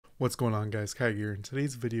What's going on, guys? Kai here. In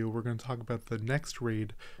today's video, we're going to talk about the next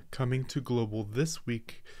raid coming to global this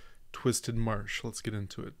week, Twisted Marsh. Let's get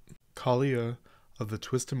into it. Kalia of the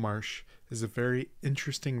Twisted Marsh is a very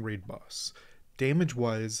interesting raid boss.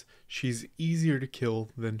 Damage-wise, she's easier to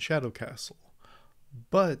kill than Shadow Castle,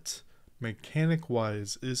 but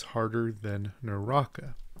mechanic-wise is harder than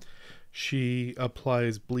Naraka. She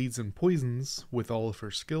applies bleeds and poisons with all of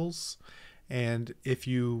her skills, and if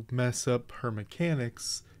you mess up her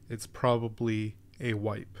mechanics, it's probably a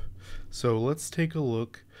wipe. So let's take a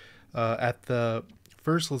look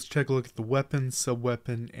let's take a look at the weapon,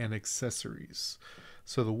 sub-weapon, and accessories.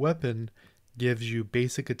 So the weapon gives you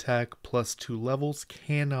basic attack plus 2 levels,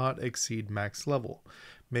 cannot exceed max level,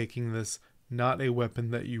 making this not a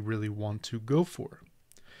weapon that you really want to go for.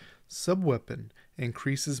 Sub-weapon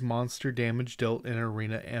increases monster damage dealt in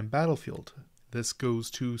arena and battlefield. This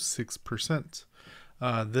goes to 6%.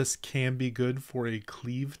 This can be good for a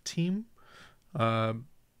cleave team,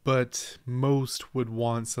 but most would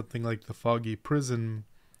want something like the Foggy Prison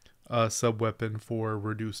sub-weapon for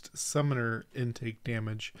reduced summoner intake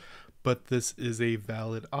damage, but this is a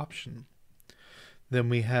valid option. Then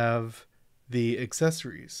we have the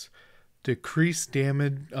accessories. Decrease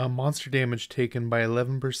damage, monster damage taken by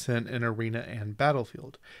 11% in arena and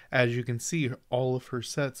battlefield. As you can see, all of her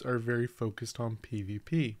sets are very focused on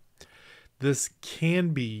PvP. This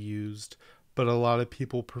can be used, but a lot of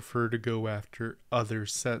people prefer to go after other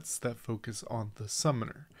sets that focus on the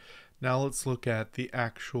summoner. Now let's look at the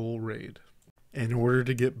actual raid. In order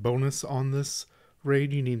to get bonus on this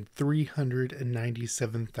raid, you need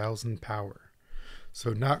 397,000 power.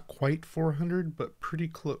 So not quite 400, but pretty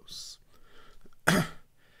close.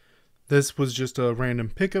 This was just a random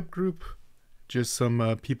pickup group, just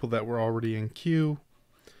some people that were already in queue,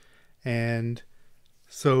 and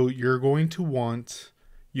so you're going to want,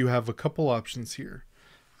 you have a couple options here.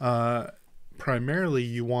 Primarily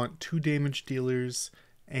you want 2 damage dealers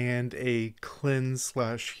and a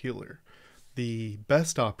cleanse/healer. The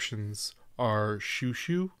best options are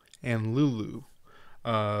Shushu and Lulu,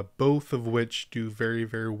 both of which do very,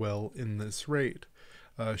 very well in this raid.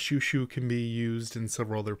 Shushu can be used in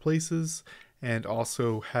several other places and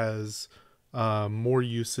also has more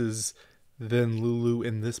uses than Lulu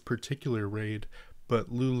in this particular raid,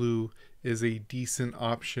 but Lulu is a decent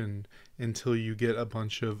option until you get a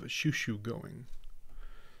bunch of Shushu going.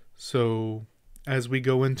 So as we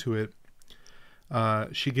go into it,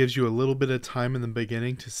 she gives you a little bit of time in the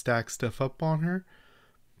beginning to stack stuff up on her,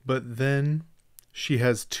 but then she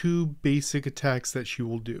has 2 basic attacks that she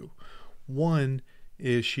will do. One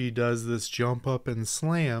is she does this jump up and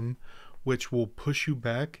slam, which will push you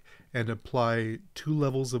back and apply 2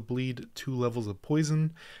 levels of bleed, 2 levels of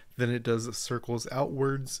poison. Then it does circles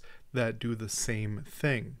outwards that do the same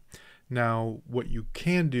thing. Now what you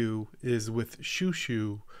can do is with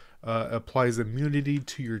Shushu, applies immunity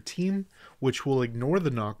to your team, which will ignore the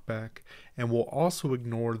knockback and will also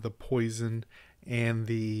ignore the poison and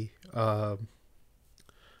the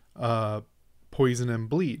poison and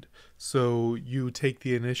bleed. So you take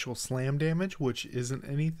the initial slam damage, which isn't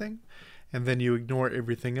anything, and then you ignore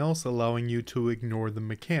everything else, allowing you to ignore the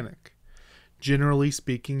mechanic. Generally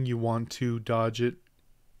speaking, you want to dodge it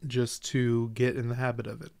just to get in the habit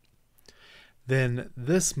of it. Then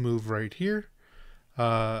this move right here,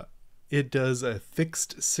 it does a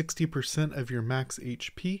fixed 60% of your max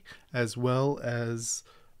HP, as well as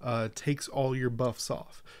takes all your buffs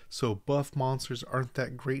off. So buff monsters aren't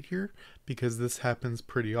that great here because this happens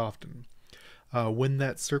pretty often. When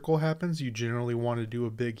that circle happens, you generally want to do a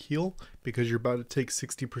big heal because you're about to take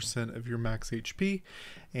 60% of your max HP,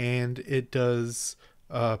 and it does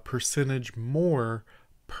percentage more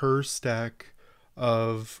per stack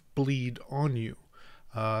of bleed on you.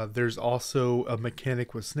 There's also a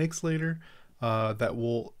mechanic with Snake Slayer that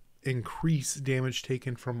will increase damage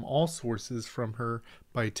taken from all sources from her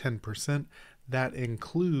by 10%. That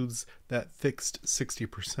includes that fixed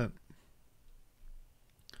 60%.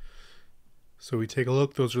 So we take a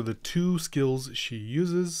look. Those are the 2 skills she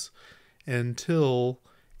uses until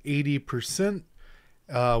 80%.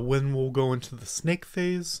 When we'll go into the snake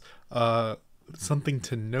phase, something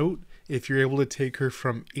to note, if you're able to take her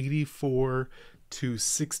from 84 to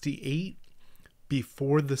 68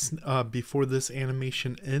 before this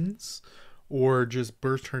animation ends, or just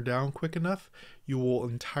burst her down quick enough, you will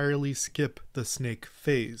entirely skip the snake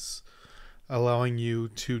phase, allowing you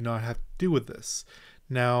to not have to deal with this.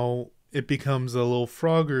 Now it becomes a little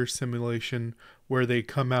Frogger simulation where they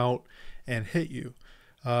come out and hit you.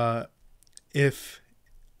 If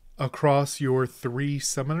across your 3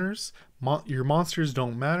 summoners, your monsters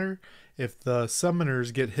don't matter. If the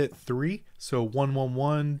summoners get hit 3, so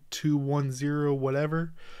 111, 210,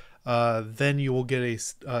 whatever, then you will get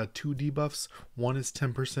a 2 debuffs. One is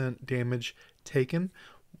 10% damage taken,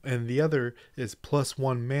 and the other is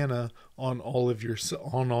 +1 mana on all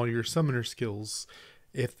your summoner skills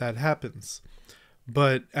if that happens.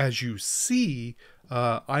 But as you see,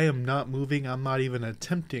 I am not moving. I'm not even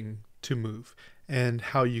attempting to move. And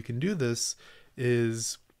how you can do this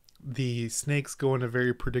is the snakes go in a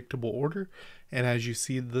very predictable order. And as you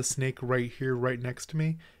see, the snake right here, right next to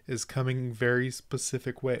me, is coming very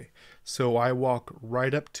specific way. So I walk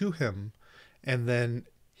right up to him, and then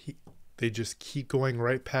they just keep going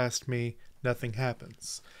right past me. Nothing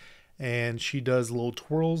happens. And she does little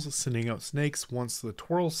twirls, sending out snakes. Once the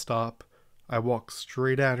twirls stop, I walk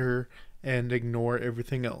straight at her and ignore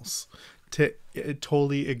everything else,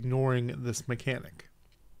 totally ignoring this mechanic.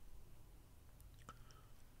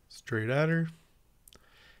 Straight at her.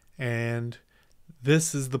 And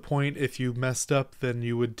this is the point, if you messed up, then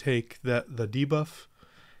you would take the debuff.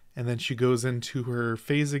 And then she goes into her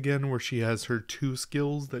phase again, where she has her 2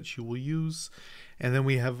 skills that she will use. And then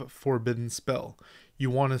we have Forbidden Spell. You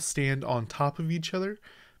want to stand on top of each other,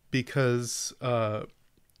 because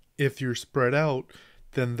if you're spread out,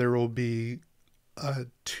 then there will be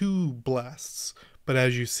 2 blasts. But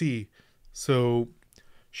as you see, so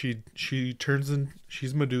she turns in,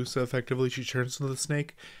 she's Medusa effectively. She turns into the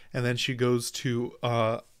snake, and then she goes to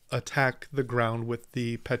attack the ground with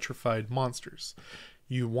the petrified monsters.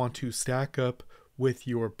 You want to stack up with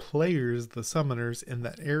your players, the summoners, in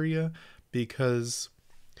that area, because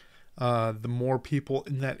the more people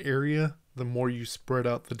in that area, the more you spread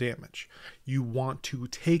out the damage. You want to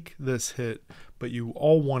take this hit, but you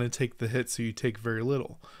all want to take the hit, so you take very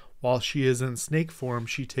little. While she is in snake form,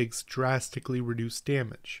 she takes drastically reduced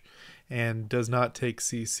damage and does not take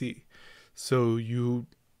CC. So you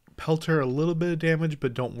pelt her a little bit of damage,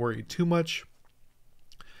 but don't worry too much.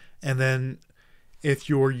 And then if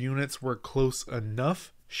your units were close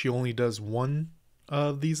enough, she only does 1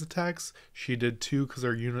 of these attacks. She did 2 because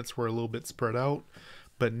our units were a little bit spread out.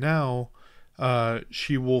 But now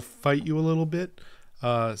she will fight you a little bit.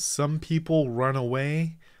 Some people run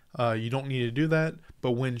away. You don't need to do that.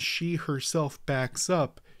 But when she herself backs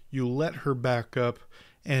up, you let her back up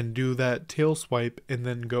and do that tail swipe and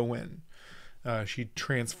then go in. She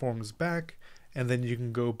transforms back, and then you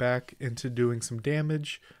can go back into doing some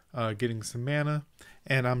damage, getting some mana.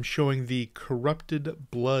 And I'm showing the Corrupted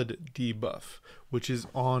Blood debuff, which is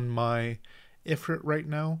on my Ifrit right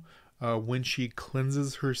now. When she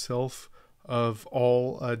cleanses herself of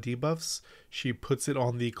all debuffs, she puts it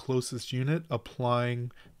on the closest unit,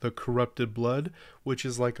 applying the Corrupted Blood, which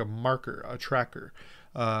is like a marker, a tracker.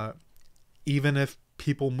 Even if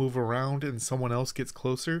people move around and someone else gets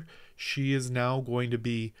closer, she is now going to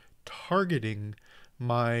be targeting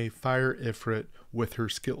my Fire Ifrit with her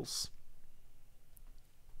skills.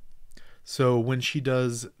 So when she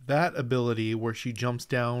does that ability where she jumps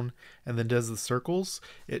down and then does the circles,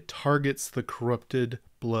 it targets the Corrupted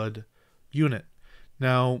Blood unit.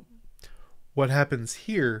 Now, what happens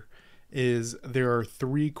here is there are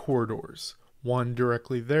 3 corridors. One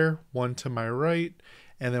directly there, one to my right,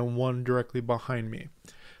 and then one directly behind me.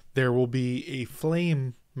 There will be a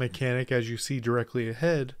flame mechanic, as you see directly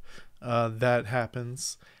ahead, that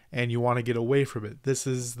happens, and you want to get away from it. This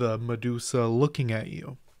is the Medusa looking at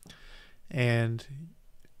you. And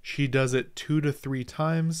she does it 2 to 3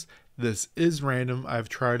 times. This is random. I've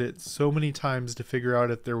tried it so many times to figure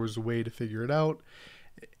out if there was a way to figure it out.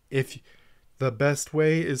 If the best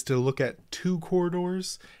way is to look at 2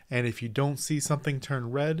 corridors, and if you don't see something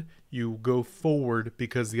turn red, you go forward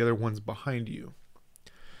because the other one's behind you.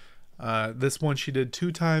 This one she did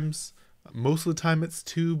 2 times. Most of the time it's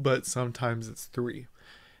 2, but sometimes it's 3.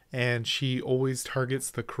 And she always targets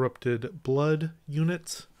the Corrupted Blood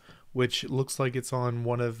unit, which looks like it's on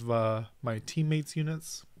one of my teammates'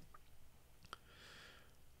 units.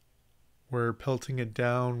 We're pelting it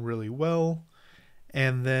down really well.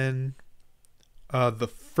 And then the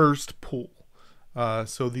first pull.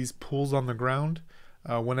 So these pulls on the ground,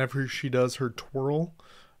 whenever she does her twirl,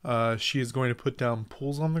 she is going to put down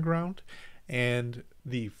pulls on the ground. And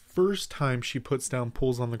the first time she puts down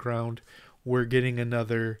pulls on the ground, we're getting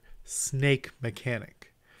another snake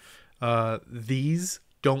mechanic. These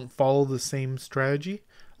don't follow the same strategy.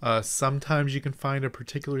 Sometimes you can find a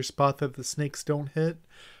particular spot that the snakes don't hit,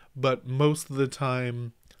 but most of the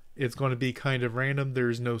time it's going to be kind of random.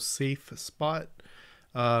 There's no safe spot.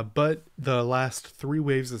 But the last 3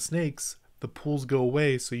 waves of snakes, the pulls go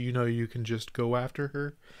away, so you know you can just go after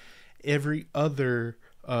her. Every other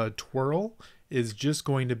twirl is just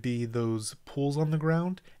going to be those pulls on the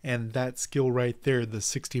ground, and that skill right there, the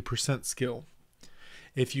 60% skill.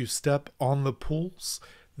 If you step on the pulls,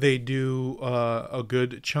 they do a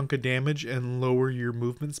good chunk of damage and lower your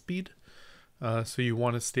movement speed. So you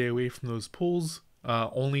want to stay away from those pulls.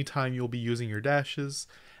 Only time you'll be using your dashes.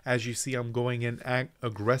 As you see, I'm going in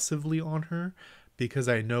aggressively on her because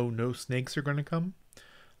I know no snakes are going to come.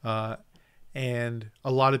 And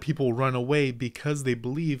a lot of people run away because they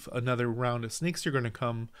believe another round of snakes are going to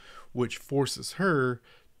come, which forces her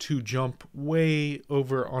to jump way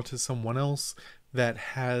over onto someone else that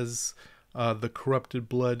has the corrupted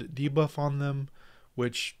blood debuff on them,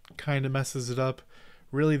 which kind of messes it up.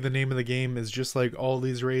 Really, the name of the game is just like all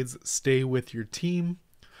these raids, stay with your team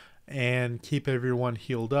and keep everyone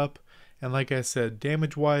healed up. And like I said,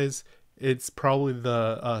 damage-wise, it's probably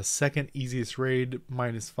the second easiest raid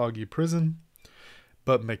minus Foggy Prison.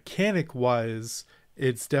 But mechanic-wise,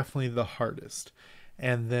 it's definitely the hardest.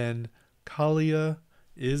 And then Kalia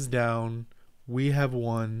is down, we have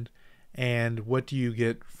won, and what do you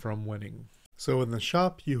get from winning? So in the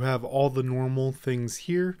shop, you have all the normal things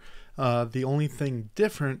here. The only thing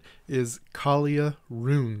different is Kalia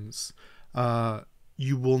runes.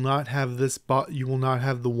 You will not have this you will not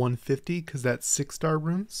have the 150 because that's 6-star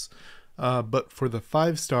runes. But for the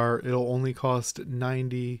 5-star, it'll only cost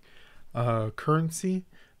 90 currency.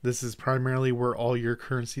 This is primarily where all your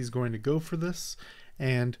currency is going to go for this.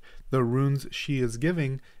 And the runes she is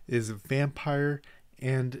giving is Vampire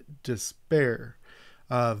and Despair.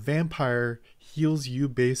 Vampire heals you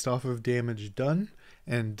based off of damage done,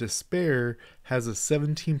 and Despair has a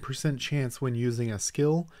 17% chance when using a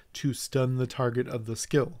skill to stun the target of the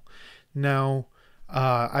skill. Now,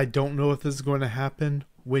 I don't know if this is going to happen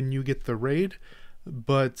when you get the raid,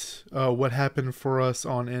 but what happened for us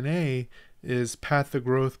on NA is Path of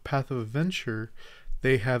Growth, Path of Adventure.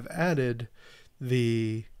 They have added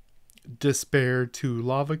the Despair to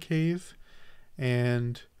Lava Cave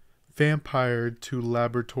and Vampire to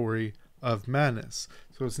Laboratory of Madness.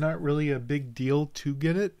 So it's not really a big deal to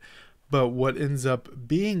get it, but what ends up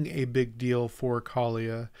being a big deal for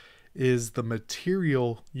Kalia is the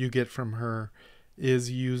material you get from her is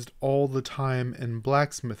used all the time in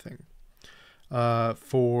blacksmithing.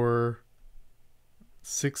 For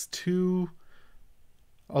 6-2,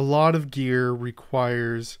 a lot of gear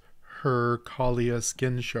requires her Kalia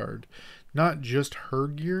skin shard. Not just her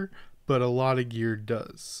gear, but a lot of gear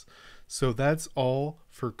does. So that's all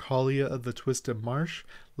for Kalia of the Twisted Marsh.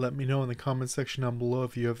 Let me know in the comment section down below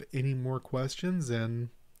if you have any more questions, and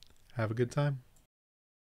have a good time.